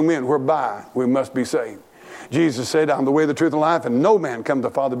given among men whereby we must be saved. Jesus said, I'm the way, the truth, and life, and no man come to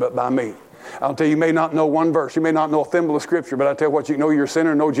the Father but by me. I'll tell you, you may not know one verse. You may not know a thimble of Scripture, but I tell you what, you know you're a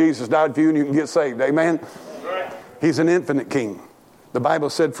sinner, know Jesus died for you, and you can get saved. Amen? He's an infinite king. The Bible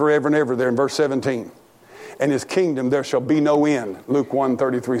said forever and ever there in verse 17. And his kingdom there shall be no end, Luke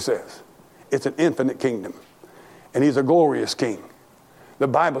 1:33 says. It's an infinite kingdom. And he's a glorious king. The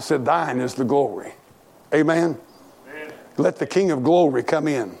Bible said thine is the glory. Amen? Amen. Let the King of glory come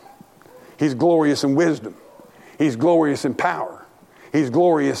in. He's glorious in wisdom. He's glorious in power. He's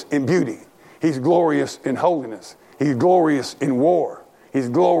glorious in beauty. He's glorious in holiness. He's glorious in war. He's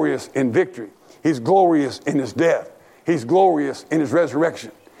glorious in victory. He's glorious in his death. He's glorious in his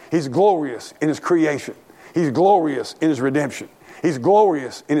resurrection. He's glorious in his creation. He's glorious in his redemption. He's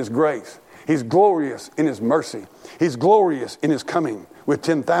glorious in his grace. He's glorious in his mercy. He's glorious in his coming with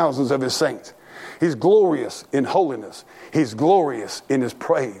 10,000s of his saints. He's glorious in holiness. He's glorious in his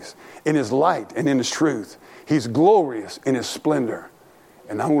praise, in his light, and in his truth. He's glorious in his splendor.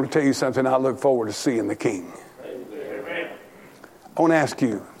 And I want to tell you something I look forward to seeing the King. Amen. I want to ask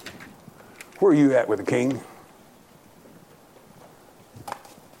you, where are you at with the King?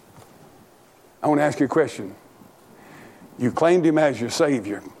 I want to ask you a question. You claimed him as your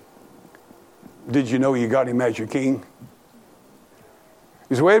Savior. Did you know you got him as your King?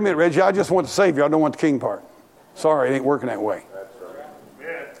 You say, wait a minute, Reggie, I just want the Savior. I don't want the King part. Sorry, it ain't working that way.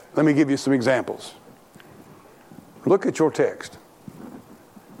 Let me give you some examples. Look at your text.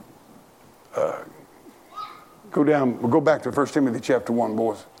 Go down, we'll go back to 1 Timothy chapter 1,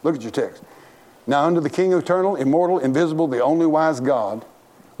 boys. Look at your text. Now unto the King eternal, immortal, invisible, the only wise God,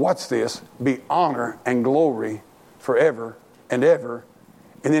 watch this, be honor and glory forever and ever.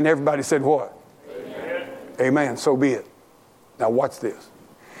 And then everybody said what? Amen. Amen. So be it. Now watch this.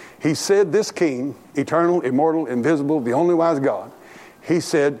 He said this King, eternal, immortal, invisible, the only wise God, he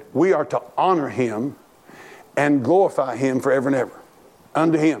said we are to honor him and glorify him forever and ever.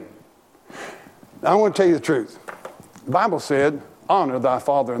 Unto him. Now I want to tell you the truth. The Bible said, honor thy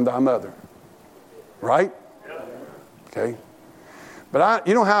father and thy mother. Right? Okay. But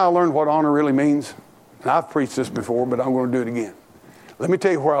you know how I learned what honor really means? And I've preached this before, but I'm going to do it again. Let me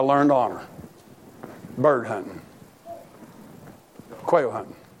tell you where I learned honor. Bird hunting. Quail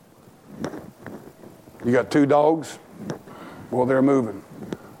hunting. You got 2 dogs. Well, they're moving.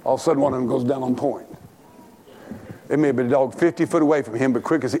 All of a sudden, one of them goes down on point. It may be a dog 50 foot away from him, but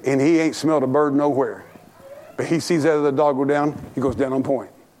quick as and he ain't smelled a bird nowhere. But he sees that other dog go down, he goes down on point.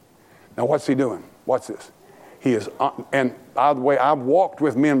 Now, what's he doing? Watch this. He is, and by the way, I've walked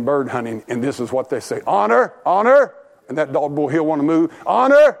with men bird hunting, and this is what they say. Honor, honor. And that dog boy, he'll want to move.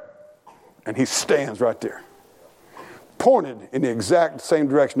 Honor. And he stands right there. Pointed in the exact same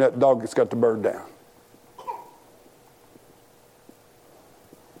direction that dog that's got the bird down.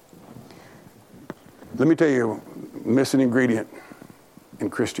 Let me tell you a missing ingredient in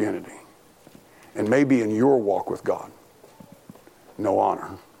Christianity, and maybe in your walk with God. No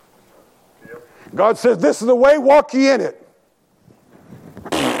honor. God says, this is the way, walk ye in it.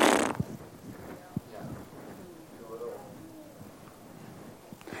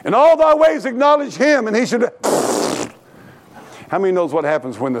 In all thy ways acknowledge him, and he should... How many knows what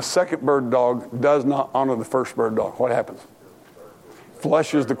happens when the second bird dog does not honor the first bird dog? What happens?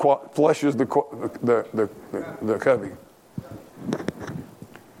 Flushes the covey.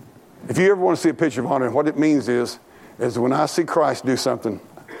 If you ever want to see a picture of honor, what it means is when I see Christ do something,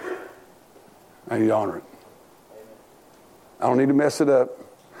 I need to honor it. I don't need to mess it up.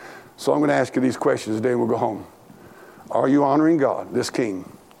 So I'm going to ask you these questions today and we'll go home. Are you honoring God, this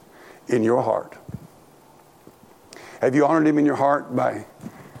King, in your heart? Have you honored him in your heart by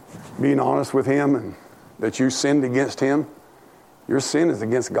being honest with him and that you sinned against him? Your sin is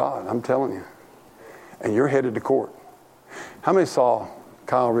against God, I'm telling you. And you're headed to court. How many saw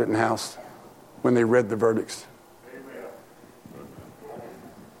Kyle Rittenhouse when they read the verdicts?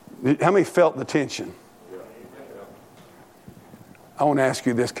 How many felt the tension? I want to ask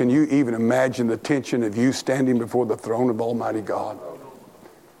you this. Can you even imagine the tension of you standing before the throne of Almighty God?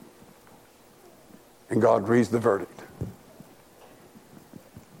 And God reads the verdict.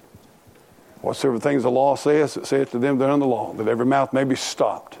 Whatsoever things the law saith, it saith to them that are under the law, that every mouth may be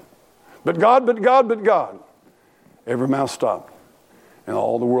stopped. But God, but God, but God. Every mouth stopped. And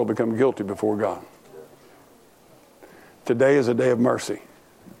all the world become guilty before God. Today is a day of mercy.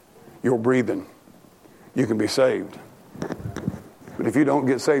 You're breathing. You can be saved. But if you don't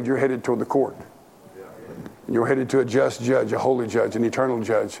get saved, you're headed toward the court. And you're headed to a just judge, a holy judge, an eternal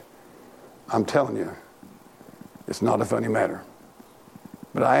judge. I'm telling you, it's not a funny matter.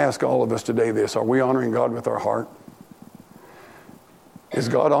 But I ask all of us today this. Are we honoring God with our heart? Is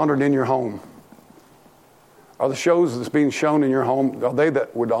God honored in your home? Are the shows that's being shown in your home, are they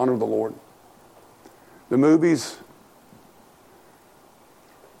that would honor the Lord? The movies,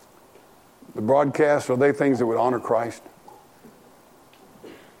 the broadcasts, are they things that would honor Christ?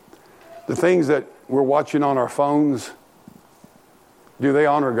 The things that we're watching on our phones, do they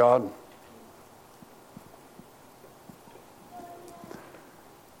honor God?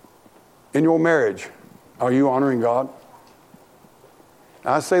 In your marriage, are you honoring God?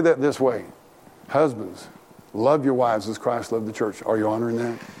 I say that this way. Husbands, love your wives as Christ loved the church. Are you honoring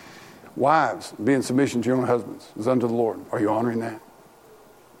that? Wives, be in submission to your own husbands as unto the Lord. Are you honoring that?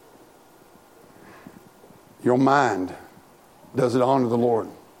 Your mind, does it honor the Lord?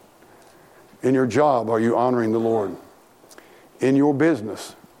 In your job, are you honoring the Lord? In your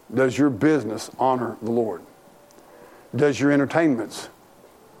business, does your business honor the Lord? Does your entertainments,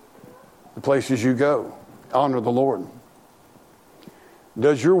 the places you go, honor the Lord?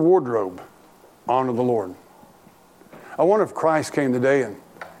 Does your wardrobe honor the Lord? I wonder if Christ came today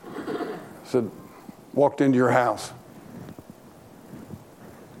and walked into your house.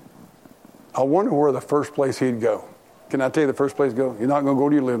 I wonder where the first place he'd go. Can I tell you the first place to go? You're not going to go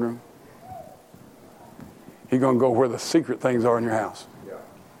to your living room. He's going to go where the secret things are in your house. Yeah.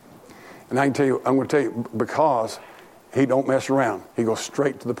 And I'm going to tell you, because he don't mess around. He goes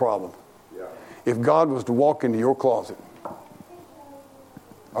straight to the problem. Yeah. If God was to walk into your closet,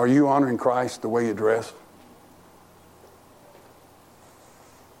 are you honoring Christ the way you dress?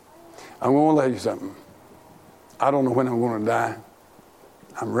 I'm going to tell you something. I don't know when I'm going to die.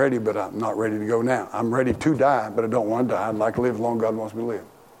 I'm ready, but I'm not ready to go now. I'm ready to die, but I don't want to die. I'd like to live as long as God wants me to live.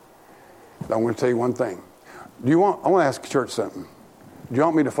 But I'm going to tell you one thing. I want to ask the church something. Do you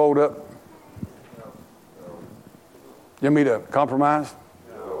want me to fold up? You want me to compromise?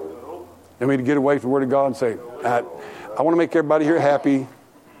 You want me to get away from the Word of God and say, I want to make everybody here happy.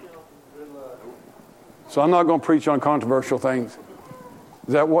 So I'm not going to preach on controversial things.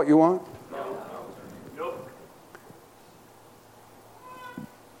 Is that what you want?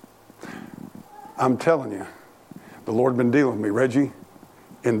 I'm telling you, the Lord has been dealing with me. Reggie,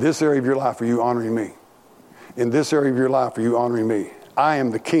 in this area of your life, are you honoring me? In this area of your life, are you honoring me? I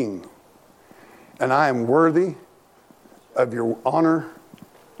am the king, and I am worthy of your honor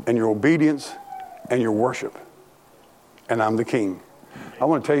and your obedience and your worship. And I'm the king. I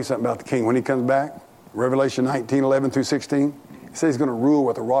want to tell you something about the king. When he comes back, Revelation 19:11 through 16, he says he's going to rule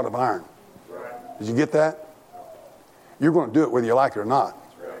with a rod of iron. Did you get that? You're going to do it whether you like it or not.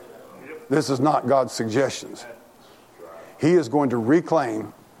 This is not God's suggestions. He is going to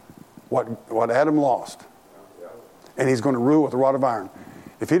reclaim what Adam lost. And he's going to rule with a rod of iron.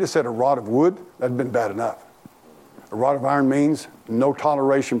 If he'd have said a rod of wood, that'd been bad enough. A rod of iron means no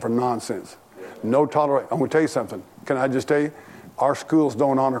toleration for nonsense. No toleration. I'm going to tell you something. Can I just tell you? Our schools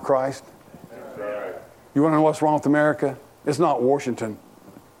don't honor Christ. You want to know what's wrong with America? It's not Washington.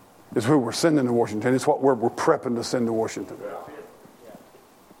 It's who we're sending to Washington. It's what we're prepping to send to Washington.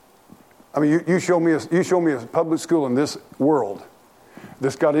 I mean, you show me a public school in this world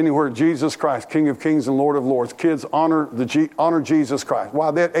that's got anywhere Jesus Christ, King of Kings and Lord of Lords. Kids honor Jesus Christ.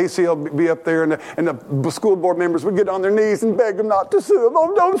 Why that ACL be up there and the school board members would get on their knees and beg them not to sue them.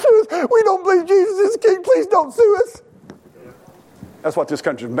 Oh, don't sue us. We don't believe Jesus is King. Please don't sue us. That's what this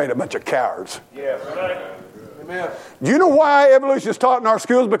country's made, a bunch of cowards. Yes. Amen. Do you know why evolution is taught in our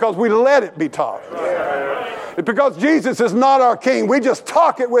schools? Because we let it be taught. It's because Jesus is not our king. We just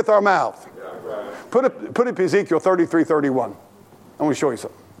talk it with our mouth. Put up Ezekiel 33:31. I want to show you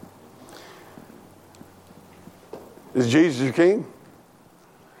something. Is Jesus your king?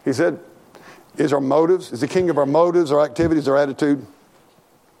 He said, is our motives, is the king of our motives, our activities, our attitude?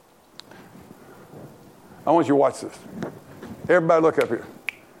 I want you to watch this. Everybody look up here.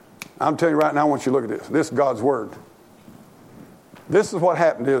 I'm telling you right now, I want you to look at this. This is God's word. This is what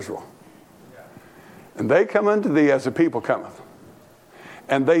happened to Israel. And they come unto thee as the people cometh.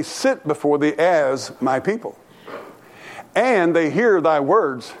 And they sit before thee as my people. And they hear thy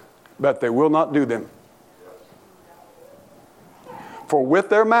words, but they will not do them. For with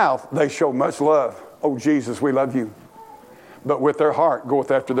their mouth they show much love. Oh, Jesus, we love you. But with their heart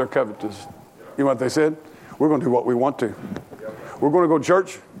goeth after their covetousness. You know what they said? We're going to do what we want to. We're going to go to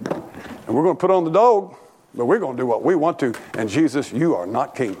church, and we're going to put on the dog, but we're going to do what we want to. And Jesus, you are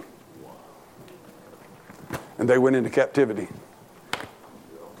not king. And they went into captivity.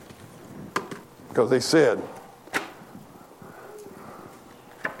 Because they said,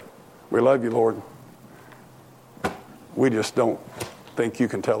 we love you, Lord. We just don't think you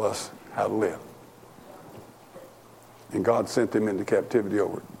can tell us how to live. And God sent them into captivity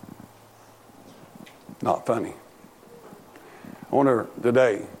over it. Not funny. I wonder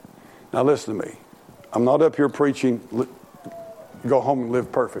today, now listen to me. I'm not up here preaching, go home and live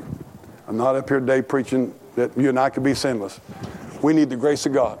perfect. I'm not up here today preaching that you and I could be sinless. We need the grace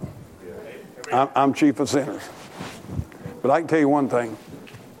of God. I'm chief of sinners. But I can tell you one thing.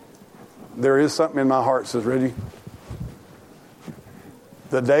 There is something in my heart that says, Reggie,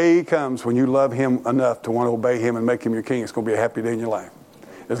 the day comes when you love him enough to want to obey him and make him your king. It's going to be a happy day in your life.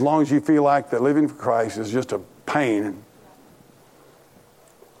 As long as you feel like that living for Christ is just a pain,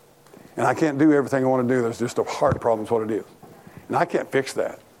 and I can't do everything I want to do, there's just a heart problem is what it is. And I can't fix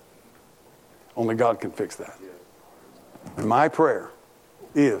that. Only God can fix that. And my prayer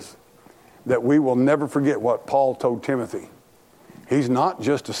is that we will never forget what Paul told Timothy. He's not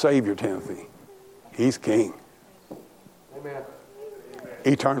just a Savior, Timothy. He's King. Amen.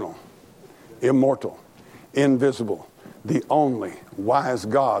 Eternal, immortal, invisible, the only wise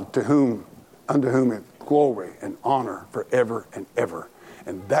God unto whom is glory and honor forever and ever.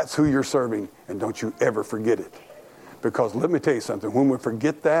 And that's who you're serving, and don't you ever forget it. Because let me tell you something, when we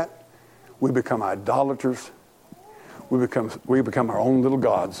forget that, we become idolaters. We become our own little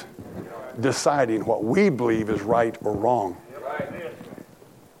gods, deciding what we believe is right or wrong.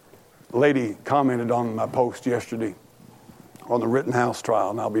 A lady commented on my post yesterday on the Rittenhouse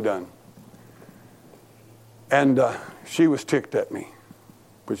trial, and I'll be done. And she was ticked at me,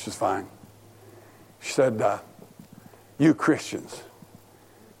 which is fine. She said, you Christians,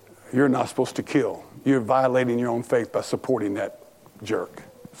 you're not supposed to kill. You're violating your own faith by supporting that jerk,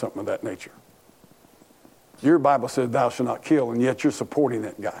 something of that nature. Your Bible says thou shalt not kill, and yet you're supporting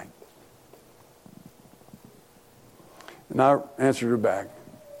that guy. And I answered her back.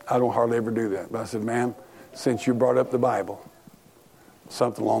 I don't hardly ever do that. But I said, ma'am, since you brought up the Bible,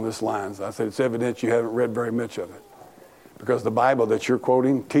 something along these lines, I said, it's evident you haven't read very much of it. Because the Bible that you're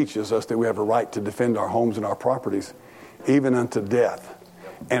quoting teaches us that we have a right to defend our homes and our properties, even unto death.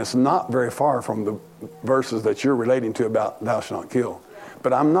 And it's not very far from the verses that you're relating to about thou shalt not kill.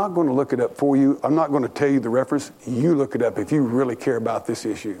 But I'm not going to look it up for you. I'm not going to tell you the reference. You look it up if you really care about this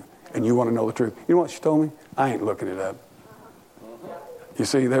issue and you want to know the truth. You know what she told me? I ain't looking it up. You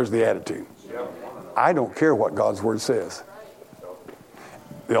see, there's the attitude. I don't care what God's Word says.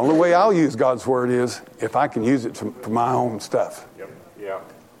 The only way I'll use God's Word is if I can use it for my own stuff.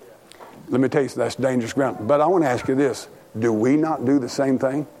 Let me tell you, that's dangerous ground. But I want to ask you this. Do we not do the same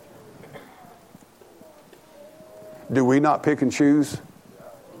thing? Do we not pick and choose?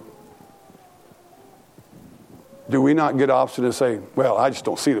 Do we not get obstinate and say, well, I just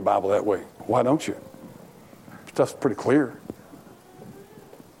don't see the Bible that way? Why don't you? Stuff's pretty clear.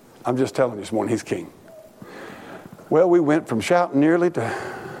 I'm just telling you this morning, He's King. Well, we went from shouting nearly to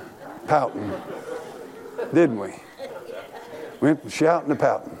pouting, didn't we? Went from shouting to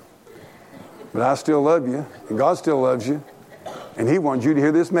pouting. But I still love you, and God still loves you, and He wants you to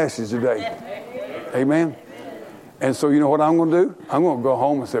hear this message today. Amen? And so you know what I'm going to do? I'm going to go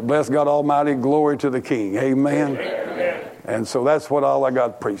home and say, bless God Almighty, glory to the King. Amen? And so that's what all I got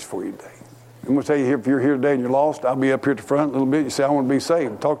to preach for you today. I'm going to tell you, if you're here today and you're lost, I'll be up here at the front a little bit. You say, I want to be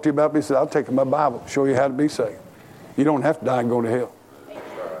saved. Talk to you about being saved. I'll take my Bible, show you how to be saved. You don't have to die and go to hell.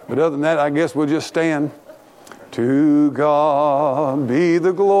 But other than that, I guess we'll just stand. To God be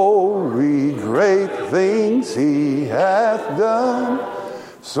the glory, great things He hath done.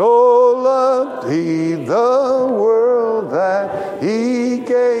 So loved He the world that He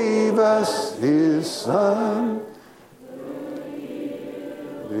gave us His Son.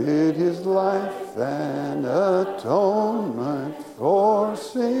 Did His life an atonement for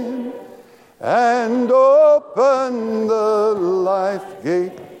sin, and open the life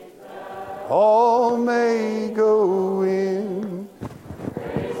gate, all may go in.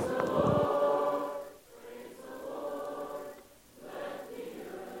 Praise the Lord, praise the Lord, let the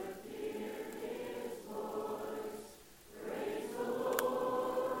earth hear His voice.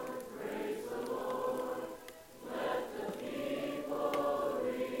 Praise the Lord, let the people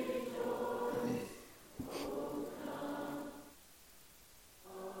rejoice. Oh, come,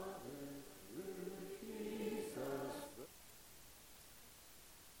 Father, through Jesus.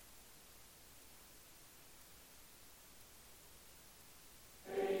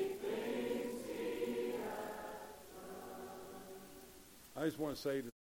 I just want to say